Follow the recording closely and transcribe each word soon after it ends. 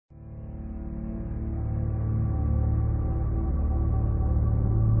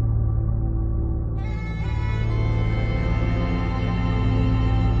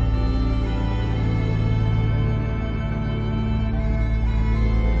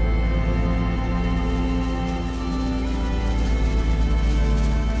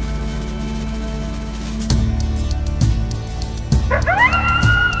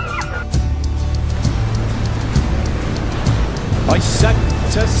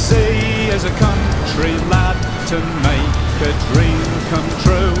easy as a country lad to make a dream come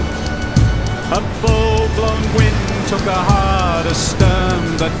true. A full-blown wind took a heart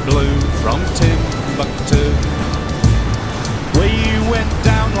astern that blew from Timbuktu. We went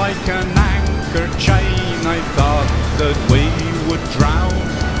down like an anchor chain, I thought that we would drown.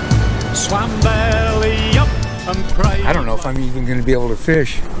 Swam belly up and prayed. I don't know if I'm even going to be able to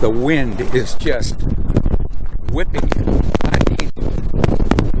fish. The wind is just whipping. I mean,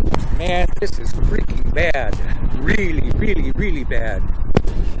 man, this is freaking bad. Really, really, really bad.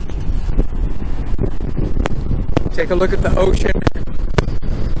 Take a look at the ocean.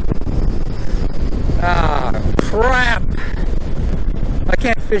 Ah, crap! I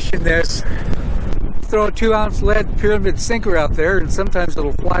can't fish in this. Throw a 2-ounce lead pyramid sinker out there and sometimes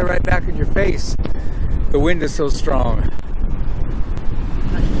it'll fly right back in your face. The wind is so strong.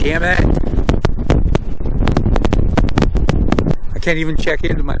 Damn it. I can't even check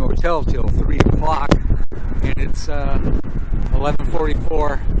into my motel till 3 o'clock and it's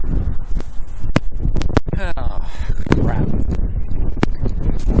 11:44. Oh, crap.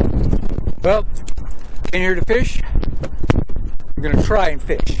 Well, came here to fish. I'm gonna try and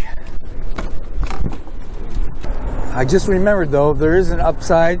fish. I just remembered though, there is an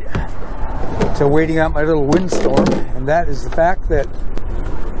upside to waiting out my little windstorm, and that is the fact that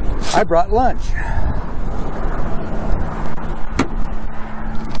I brought lunch.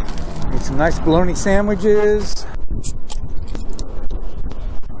 Made some nice bologna sandwiches.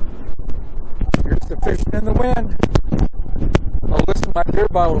 Here's the fishing in the wind. Oh, listen, my beer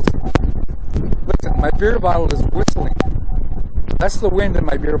bottle's... Listen, my beer bottle is whistling. That's the wind in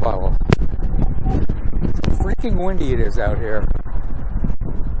my beer bottle. It's freaking windy it is out here.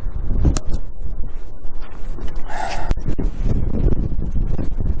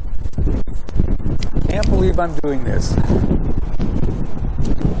 Can't believe I'm doing this.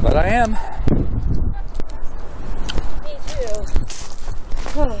 But I am. Me too.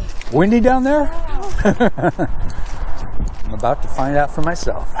 Windy down there? I'm about to find out for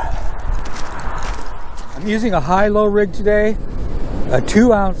myself. I'm using a high-low rig today. A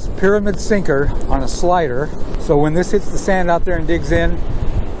 2-ounce pyramid sinker on a slider. So when this hits the sand out there and digs in,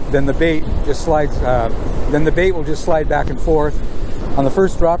 then the bait just slides. Then the bait will just slide back and forth. On the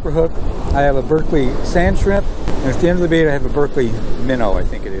first dropper hook, I have a Berkeley sand shrimp, and at the end of the bait, I have a Berkeley minnow, I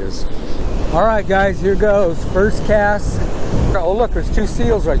think it is. All right, guys, here goes. First cast. Oh, look, there's 2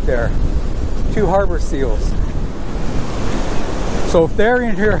 seals right there. 2 harbor seals. So if they're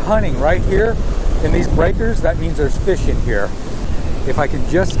in here hunting right here in these breakers, that means there's fish in here. If I can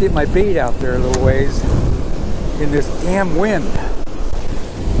just get my bait out there a little ways in this damn wind.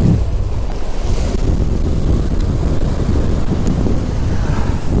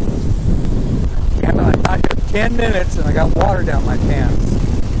 Damn it, I got here 10 minutes and I got water down my pants.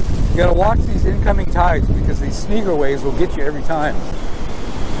 You gotta watch these incoming tides because these sneaker waves will get you every time.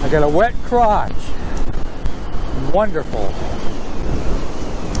 I got a wet crotch. Wonderful.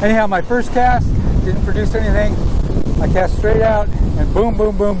 Anyhow, my first cast didn't produce anything. I cast straight out and boom,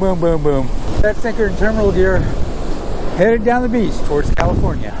 boom, boom, boom, boom, boom. That sinker in terminal gear headed down the beach towards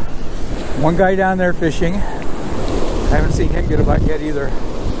California. One guy down there fishing. I haven't seen him get a bite yet either,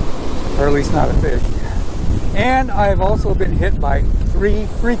 or at least not a fish. And I've also been hit by 3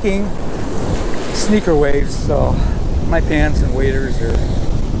 freaking sneaker waves, so my pants and waders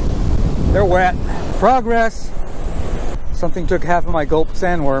they're wet. Progress. Something took half of my gulp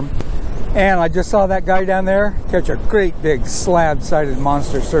sandworm. And I just saw that guy down there catch a great big slab-sided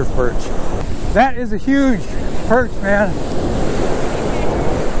monster surf perch. That is a huge perch, man.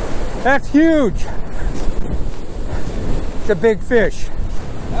 That's huge. It's a big fish.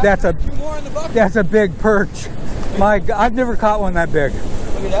 That's a big perch. My God, I've never caught one that big.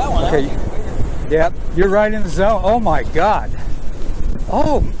 Look at that one. Okay. Yep, you're right in the zone. Oh my God.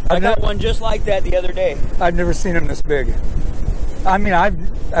 Oh, I got one just like that the other day. I've never seen him this big. I mean, I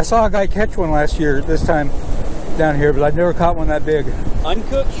saw a guy catch one last year, this time down here, but I've never caught one that big.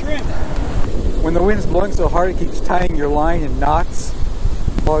 Uncooked shrimp. When the wind's blowing so hard, it keeps tying your line in knots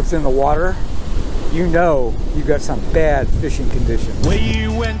while it's in the water. You know you've got some bad fishing conditions. We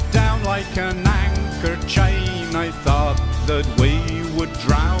went down like an anchor chain, I thought that we would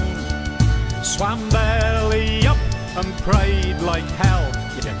drown. Swam belly up and prayed like hell.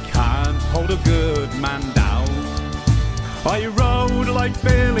 You can't hold a good man down. I rode like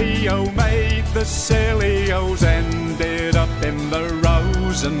Billy O, made the silly O's, ended up in the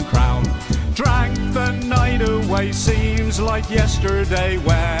Rose and Crown. Drank the night away, seems like yesterday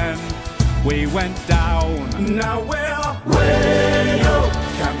when we went down. Now we're way out,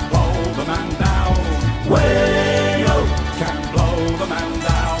 can't blow the man down. Way out, can't blow the man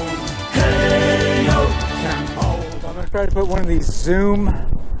down. try to put one of these Zoom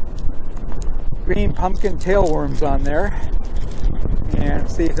green pumpkin tailworms on there and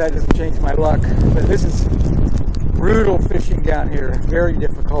see if that doesn't change my luck. But this is brutal fishing down here, very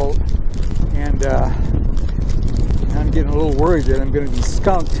difficult, and I'm getting a little worried that I'm going to be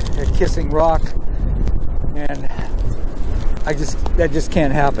skunked at Kissing Rock, and that just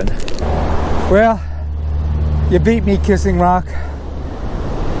can't happen. Well, you beat me, Kissing Rock,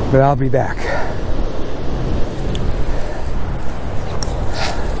 but I'll be back.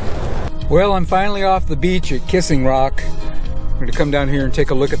 Well, I'm finally off the beach at Kissing Rock. I'm going to come down here and take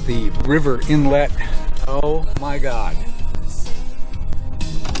a look at the river inlet. Oh my God.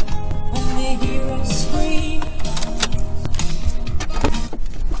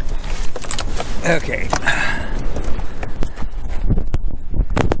 Okay.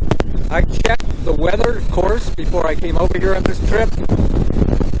 I checked the weather, of course, before I came over here on this trip.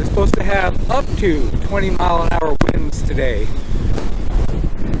 They're supposed to have up to 20-mile-an-hour winds today.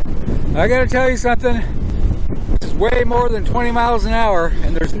 I gotta tell you something, this is way more than 20 miles an hour,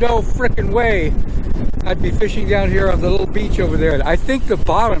 and there's no frickin' way I'd be fishing down here on the little beach over there. I think the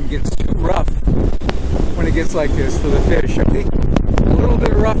bottom gets too rough when it gets like this for the fish. I think a little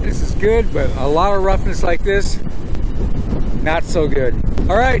bit of roughness is good, but a lot of roughness like this, not so good.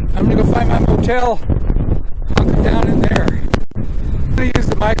 All right, I'm gonna go find my motel, hunker down in there. I'm gonna use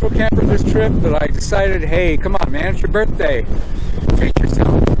the micro camper this trip, but I decided, hey, come on, man, it's your birthday. Treat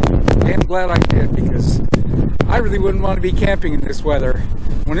yourself. And I'm glad I did, because I really wouldn't want to be camping in this weather.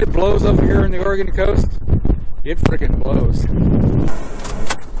 When it blows over here in the Oregon coast, it freaking blows.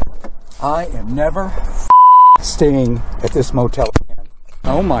 I am never staying at this motel again.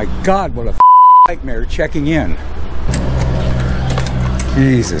 Oh my God, what a nightmare checking in.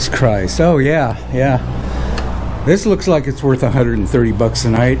 Jesus Christ. Oh yeah. This looks like it's worth 130 bucks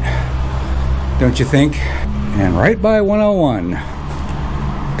a night, don't you think? And right by 101.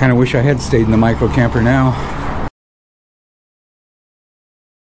 Kind of wish I had stayed in the micro camper now.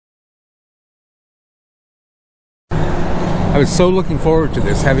 I was so looking forward to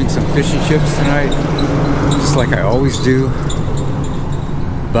this, having some fish and chips tonight, just like I always do.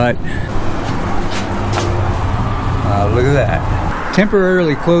 But look at that.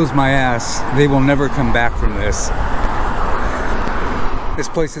 Temporarily closed my ass. They will never come back from this. This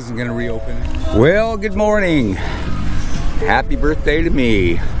place isn't going to reopen. Well, good morning. Happy birthday to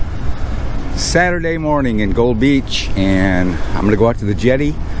me. Saturday morning in Gold Beach, and I'm gonna go out to the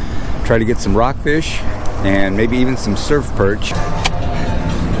jetty, try to get some rockfish and maybe even some surf perch.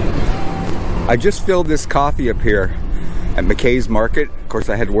 I just filled this coffee up here at McKay's Market. Of course,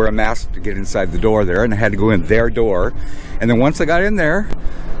 I had to wear a mask to get inside the door there, and I had to go in their door. And then once I got in there,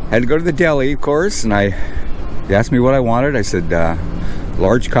 I had to go to the deli, of course, and they asked me what I wanted. I said,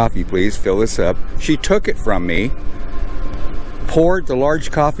 large coffee, please, fill this up. She took it from me, poured the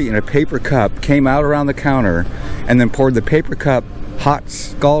large coffee in a paper cup, came out around the counter, and then poured the paper cup hot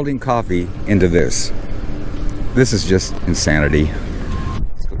scalding coffee into this. This is just insanity.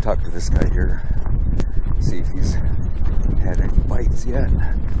 Let's go talk to this guy here, see if he's had any bites yet.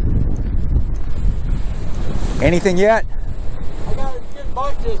 Anything yet? I got a good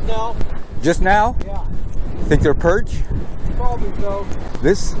bite just now. Just now? Yeah. Think they're perch? Probably so.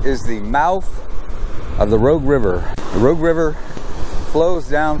 This is the mouth of the Rogue River. The Rogue River flows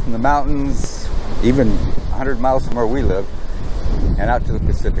down from the mountains, even 100 miles from where we live, and out to the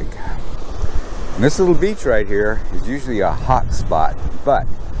Pacific. And this little beach right here is usually a hot spot, but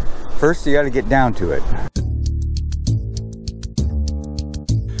first you got to get down to it.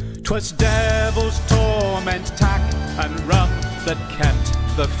 'Twas devil's torment, tack and rum that kept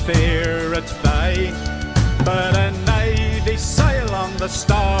the fear at bay. But a navy sail on the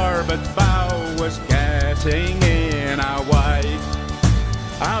starboard bow was getting in our way.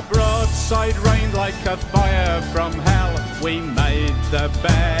 Our broadside rained like a fire from hell. We made the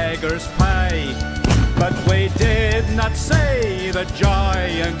beggars pay. But we did not see the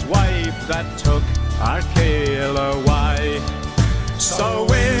giant wave that took our keel away. So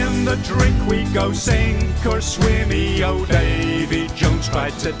in the drink we go, sink or swimmy. Oh, Davy Jones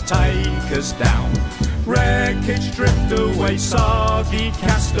tried to take us down. Wreckage drift away, soggy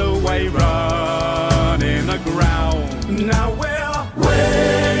castaway running aground. Now we're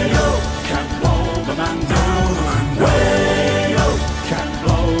way up, can't blow the man down. Way up, can't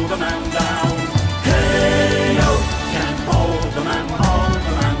blow the man down. Hey up, can't hold the man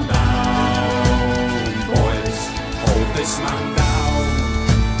down. Boys, hold this man down.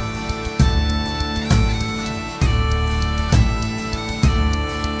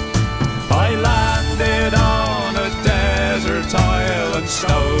 I landed on a desert isle and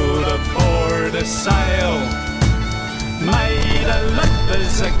stowed aboard a sail. a leap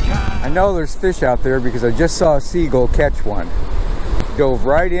as a cat. I know there's fish out there because I just saw a seagull catch one. Dove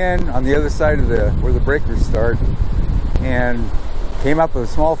right in on the other side of where the breakers start and came up with a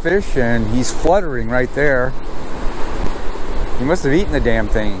small fish, and he's fluttering right there. He must have eaten the damn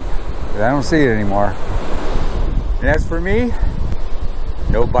thing, but I don't see it anymore. And as for me,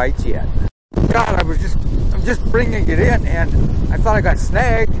 no bites yet. God, I'm just bringing it in, and I thought I got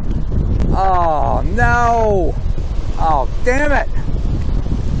snagged. Oh no! Oh damn it!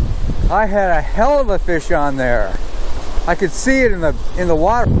 I had a hell of a fish on there. I could see it in the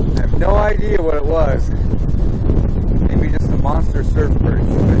water. I have no idea what it was. Maybe just a monster surf perch.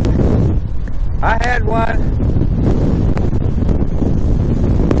 I had one.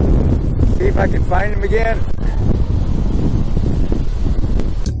 See if I can find him again.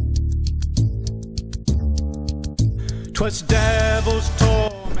 Twas devil's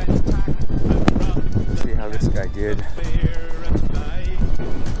torment. Let's see how this guy did.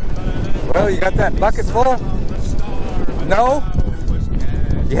 Well, you got that bucket full? No?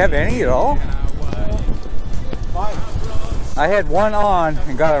 You have any at all? I had one on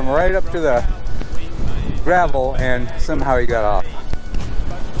and got him right up to the gravel, and somehow he got off.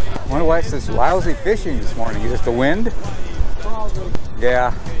 I wonder why it's this lousy fishing this morning. Is it the wind?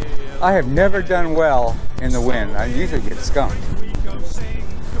 Yeah. I have never done well in the wind. I usually get skunked.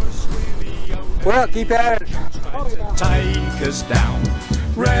 Well, keep at it. Take us down.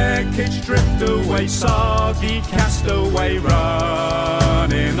 Wreckage drift away, soggy castaway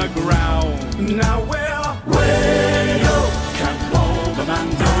running aground. Now we're way up, can't blow the man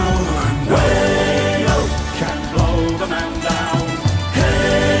down. Way up, can't blow the man down.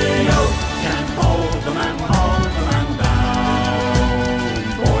 Hey up, can't hold the man down.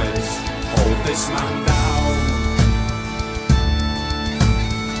 Boys, hold this man down.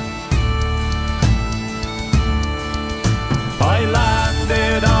 I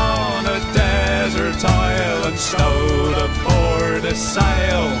landed on a desert island, stowed aboard a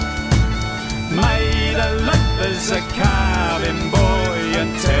sail, made a life as a cabin boy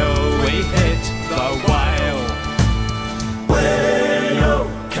until we hit the whale. Way-o,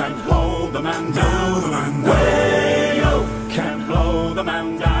 can't blow the man down. Way-o, can't blow the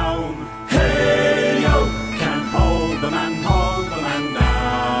man down. Hey-o, can't hold the man down.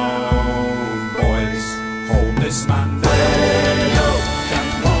 Boys, hold this man down.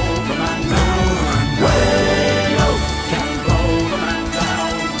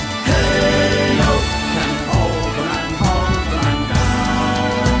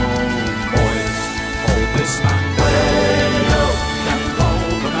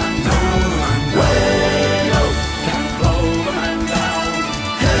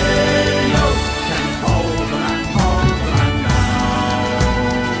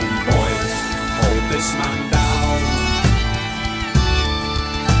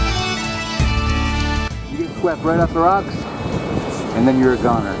 Swept right off the rocks, and then you're a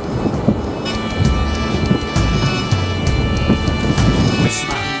goner.